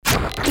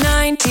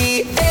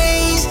98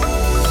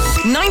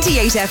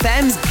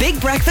 FM's Big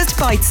Breakfast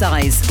Bite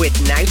Size with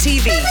Now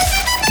TV.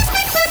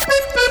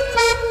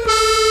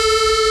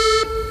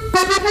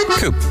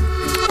 Coop,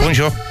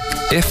 bonjour.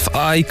 If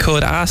I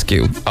could ask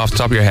you off the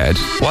top of your head,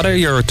 what are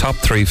your top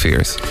 3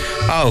 fears?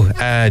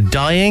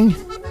 Dying,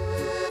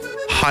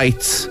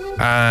 heights,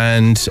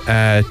 and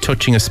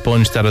touching a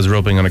sponge that is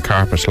rubbing on a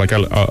carpet, like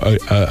a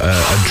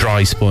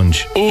dry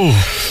sponge. Oh,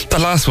 the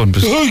last one.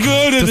 Oh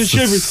God, that's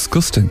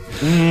disgusting.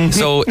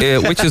 So,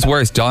 which is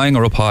worse, dying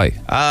or up high?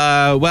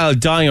 Well,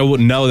 dying, I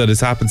wouldn't know that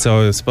it's happened,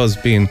 so I suppose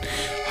being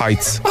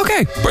heights.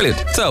 Okay, brilliant.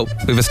 So,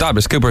 we've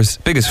established Cooper's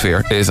biggest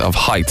fear is of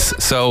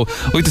heights. So,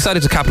 we've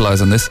decided to capitalise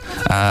on this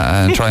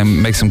and try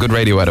and make some good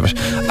radio out of it.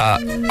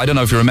 I don't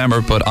know if you remember,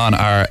 but on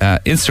our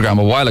Instagram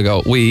a while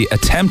ago, we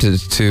attempted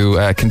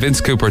to convince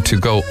Cooper to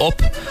go up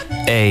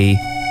a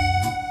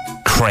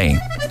crane.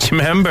 Do you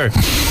remember?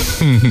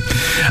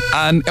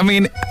 And, I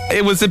mean,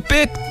 it was a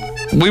bit...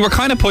 We were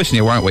kind of pushing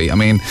you, weren't we? I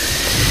mean...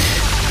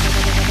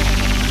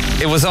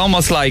 It was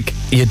almost like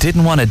you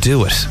didn't want to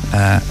do it.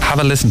 Have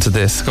a listen to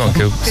this. Go on,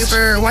 Coop.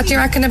 Cooper, what do you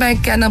reckon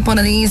about getting up one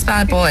of these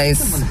bad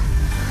boys?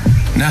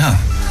 No.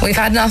 We've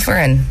had an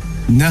offering.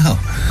 No.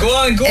 Go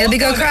on. It'll be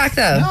good crack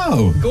though.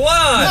 No. Go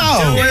on.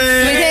 No. Do we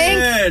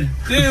think?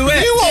 Do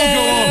it. You won't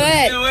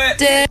go on.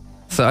 Do it.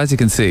 So as you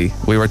can see,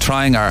 we were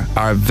trying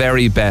our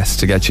very best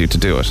to get you to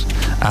do it.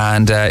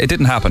 And it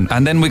didn't happen.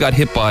 And then we got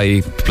hit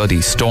by bloody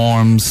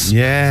storms.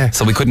 Yeah.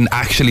 So we couldn't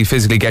actually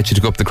physically get you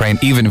to go up the crane,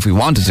 even if we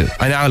wanted to.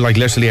 I know, like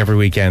literally every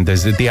weekend,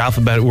 there's the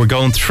alphabet. We're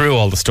going through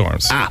all the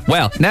storms.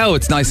 Well, now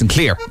it's nice and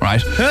clear, right?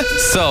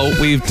 So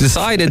we've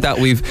decided that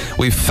we've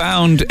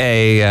found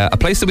a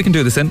place that we can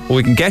do this in.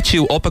 We can get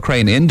you up a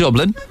crane in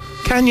Dublin.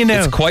 Can you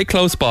now? It's quite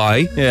close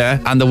by. Yeah.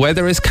 And the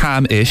weather is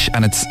calm-ish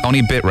and it's only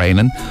a bit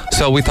raining.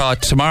 So we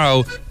thought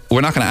tomorrow, we're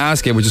not going to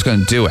ask you, we're just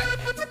going to do it.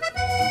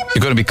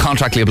 You're going to be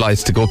contractually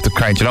obliged to go up the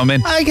crane, do you know what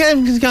I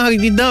mean?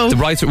 The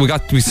rights,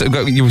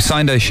 you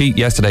signed a sheet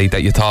yesterday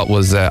that you thought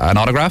was an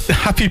autograph.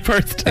 Happy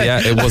birthday.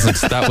 Yeah, it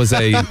wasn't. That was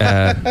a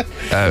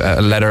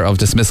letter of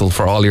dismissal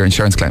for all your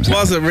insurance claims.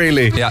 Was it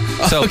really? Yeah.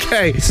 So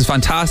okay. This is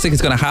fantastic.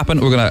 It's going to happen.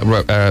 We're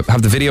going to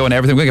have the video and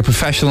everything. We're going to get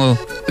professional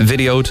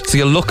videoed. So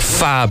you'll look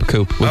fab,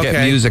 Coop. We'll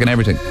get music and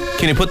everything.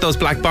 Can you put those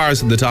black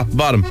bars at the top and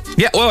bottom?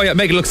 Yeah. Oh, yeah.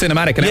 Make it look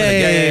cinematic and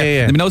everything. Yeah.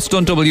 There'll be no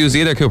stunt W's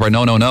either, Cooper.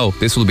 No.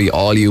 This will be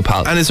all you,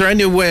 pal. And is there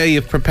any way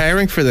of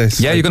preparing for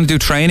this? Yeah, you're going to do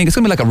training. It's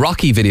going to be like a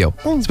Rocky video.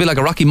 It's going to be like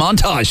a Rocky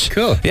montage.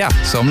 Cool. Yeah.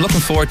 So I'm looking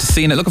forward to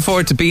seeing it. Looking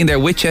forward to being there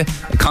with you,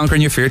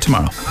 conquering your fear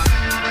tomorrow.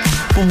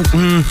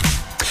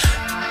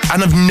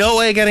 And I've no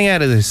way of getting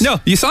out of this. No,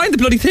 you signed the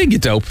bloody thing, you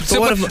dope.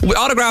 So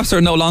autographs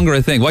are no longer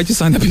a thing. Why'd you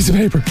sign that piece of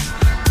paper?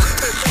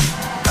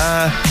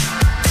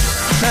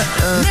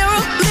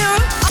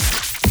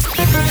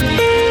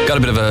 Got a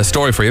bit of a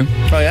story for you.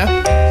 Oh,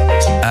 yeah?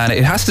 And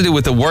it has to do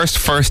with the worst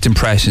first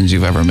impressions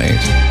you've ever made.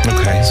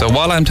 Okay. So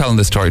while I'm telling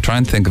this story, try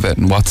and think of it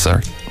in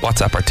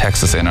WhatsApp or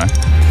text us in, right?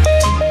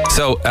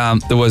 So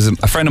there was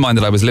a friend of mine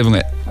that I was living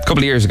with a couple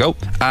of years ago,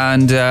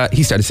 and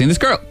he started seeing this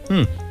girl.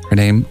 Her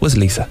name was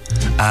Lisa.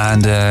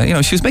 And,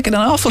 she was making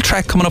an awful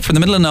trek coming up from the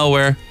middle of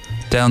nowhere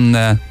down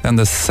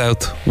the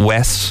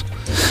southwest,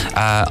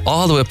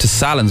 all the way up to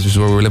Sallins, which is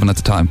where we were living at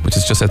the time, which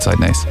is just outside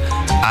Naas.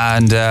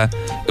 And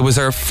it was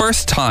her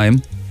first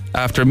time,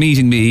 after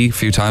meeting me a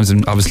few times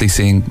and obviously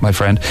seeing my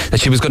friend,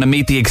 that she was going to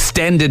meet the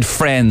extended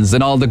friends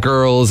and all the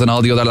girls and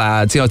all the other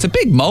lads. It's a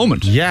big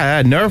moment.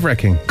 Yeah,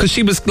 nerve-wracking. Because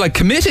she was like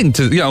committing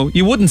to,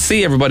 you wouldn't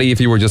see everybody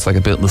if you were just like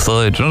a bit on the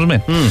side, do you know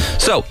what I mean?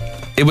 So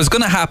it was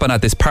going to happen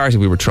at this party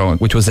we were throwing,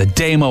 which was a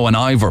Damo and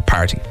Ivor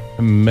party.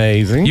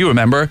 Amazing. You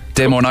remember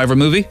Damo and Ivor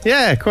movie?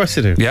 Yeah, of course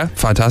I do. Yeah,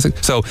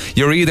 fantastic. So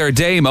you're either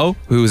Damo,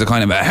 who's a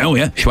kind of a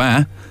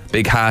schwa,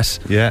 big hat,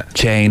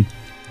 chain,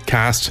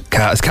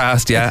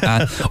 cast,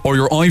 yeah, or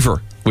you're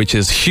Ivor, which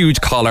is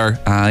huge collar,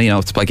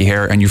 spiky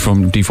hair, and you're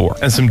from D4.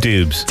 And some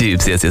dubs.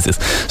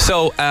 Yes.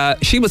 So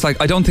she was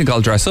like, I don't think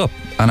I'll dress up.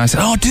 And I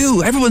said, oh,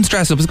 do. Everyone's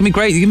dressed up. It's going to be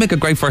great. You can make a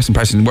great first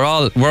impression. We're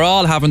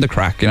all having the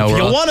crack. You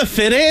want to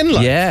fit in?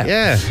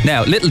 Yeah.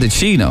 Now, little did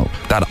she know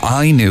that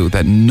I knew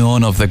that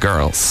none of the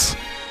girls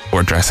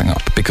were dressing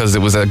up because it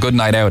was a good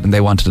night out and they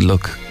wanted to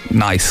look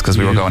nice because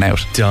we were going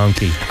out.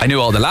 Donkey. I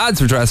knew all the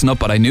lads were dressing up,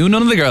 but I knew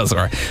none of the girls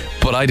were.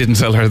 But I didn't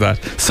tell her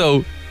that.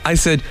 So I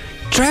said,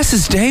 dress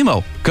as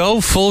Damo.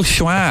 Go full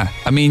schwa.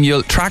 I mean,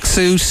 you'll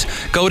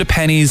tracksuit, go to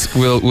Penny's,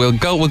 we'll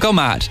go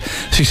mad.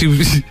 She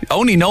was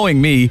only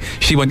knowing me,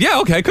 she went, yeah,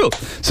 okay, cool.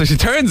 So she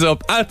turns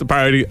up at the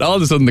party, and all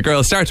of a sudden the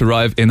girls start to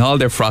arrive in all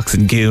their frocks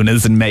and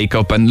goonas and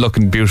makeup and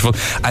looking beautiful,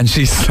 and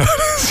she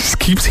just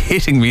keeps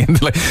hitting me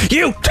and like,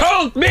 you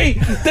told me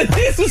that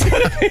this was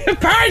going to be a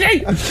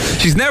party.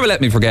 She's never let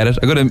me forget it.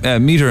 I'm going to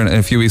meet her in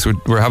a few weeks.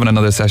 We're having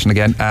another session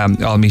again,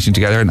 all meeting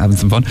together and having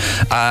some fun,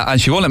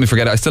 and she won't let me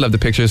forget it. I still have the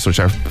pictures,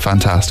 which are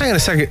fantastic. Hang on a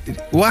second.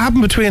 What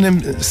happened between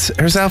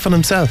herself and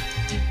himself?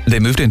 They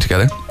moved in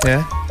together.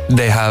 Yeah.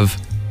 They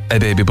have a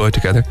baby boy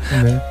together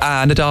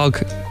and a dog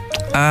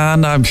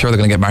and I'm sure they're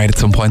going to get married at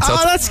some point. So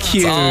that's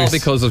cute. It's all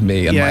because of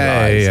me and my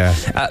lies.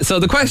 Yeah. So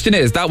the question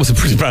is, that was a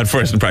pretty bad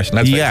first impression.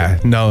 Let's face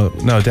it. No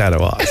doubt it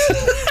was.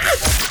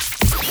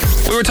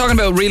 We were talking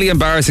about really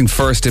embarrassing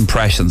first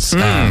impressions.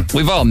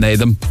 We've all made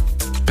them.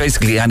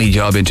 Basically any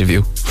job interview.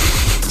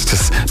 It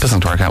just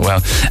doesn't work out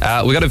well.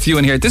 We got a few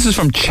in here. This is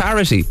from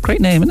Charity. Great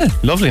name, isn't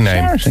it? Lovely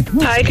name. Charity.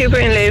 Hi Cooper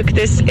and Luke,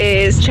 this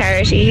is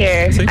Charity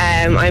here.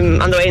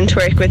 I'm on the way into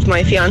work with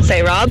my fiance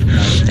Rob,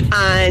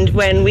 and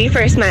when we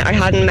first met I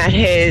hadn't met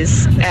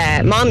his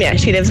mom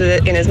yet. He lives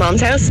in his mom's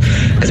house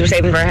because we're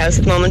saving for our house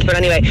at the moment, but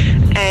anyway,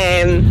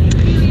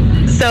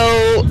 so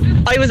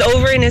I was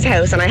over in his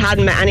house and I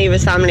hadn't met any of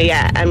his family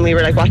yet, and we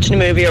were like watching a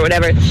movie or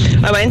whatever.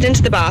 I went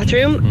into the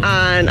bathroom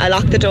and I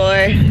locked the door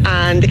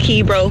and the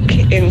key broke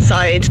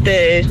inside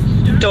the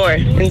door.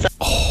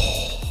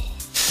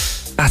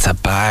 That's a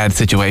bad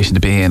situation to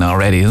be in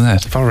already, isn't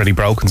it? I've already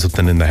broken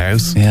something in the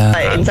house.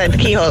 Yeah. Inside the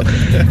keyhole.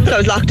 So I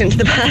was locked into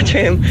the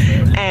bathroom.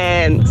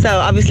 So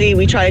obviously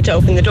we tried to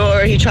open the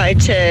door. He tried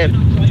to...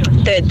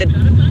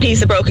 The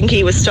piece of broken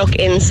key was stuck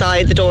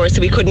inside the door,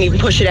 so we couldn't even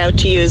push it out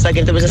to use, like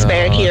if there was a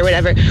spare key or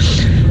whatever.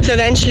 So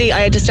eventually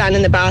I had to stand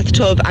in the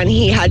bathtub and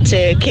he had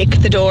to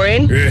kick the door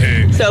in.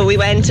 So we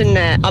went and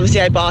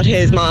obviously I bought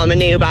his mom a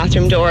new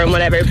bathroom door and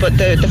whatever, but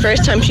the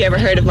first time she ever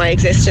heard of my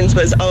existence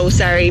was, oh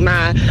sorry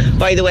ma,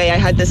 by the way I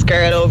had this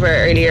girl over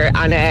earlier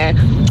and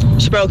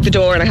she broke the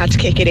door and I had to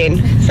kick it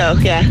in. So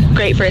yeah,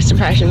 great first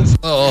impressions.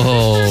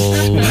 Oh.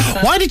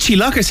 Why did she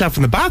lock herself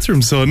in the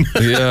bathroom, son?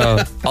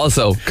 Yeah.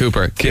 Also,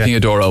 Cooper, kicking a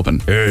door open.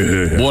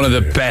 One of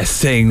the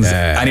best things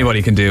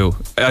anybody can do.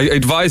 I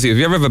advise you, if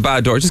you ever have a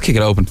bad door, just kick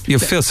it open. You'll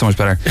feel so much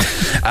better.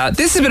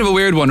 This is a bit of a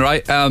weird one,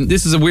 right?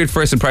 This is a weird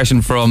first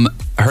impression from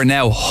her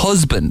now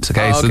husband.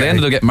 Okay, so they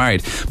ended up getting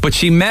married. But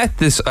she met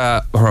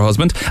her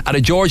husband at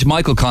a George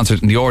Michael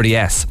concert in the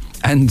RDS.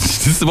 And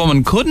this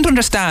woman couldn't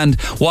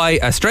understand why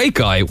a straight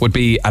guy would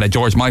be at a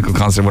George Michael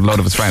concert with a load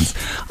of his friends.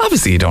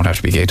 Obviously, you don't have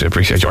to be gay to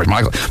appreciate George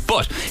Michael.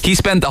 But he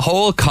spent the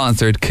whole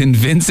concert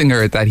convincing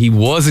her that he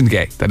wasn't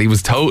gay, that he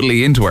was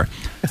totally into her.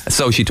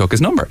 So she took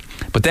his number.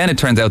 But then it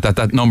turns out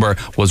that number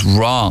was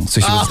wrong. So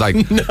she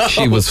was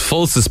she was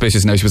full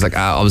suspicious now. She was like,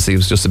 obviously it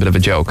was just a bit of a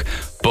joke.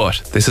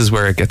 But this is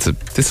where it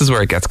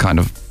gets kind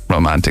of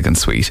romantic and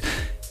sweet.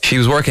 She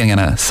was working in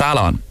a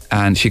salon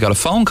and she got a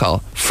phone call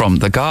from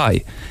the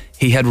guy.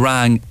 He had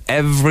rang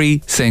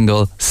every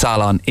single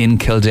salon in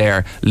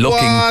Kildare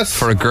looking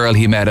for a girl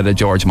he met at a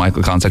George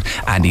Michael concert,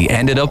 and he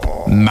ended up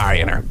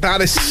marrying her. That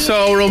is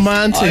so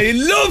romantic. I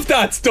love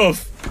that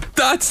stuff.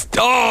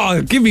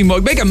 Give me more.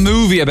 Make a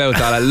movie about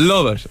that. I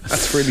love it.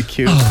 That's really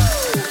cute. 98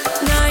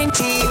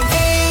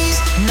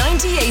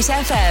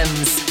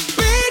 FM's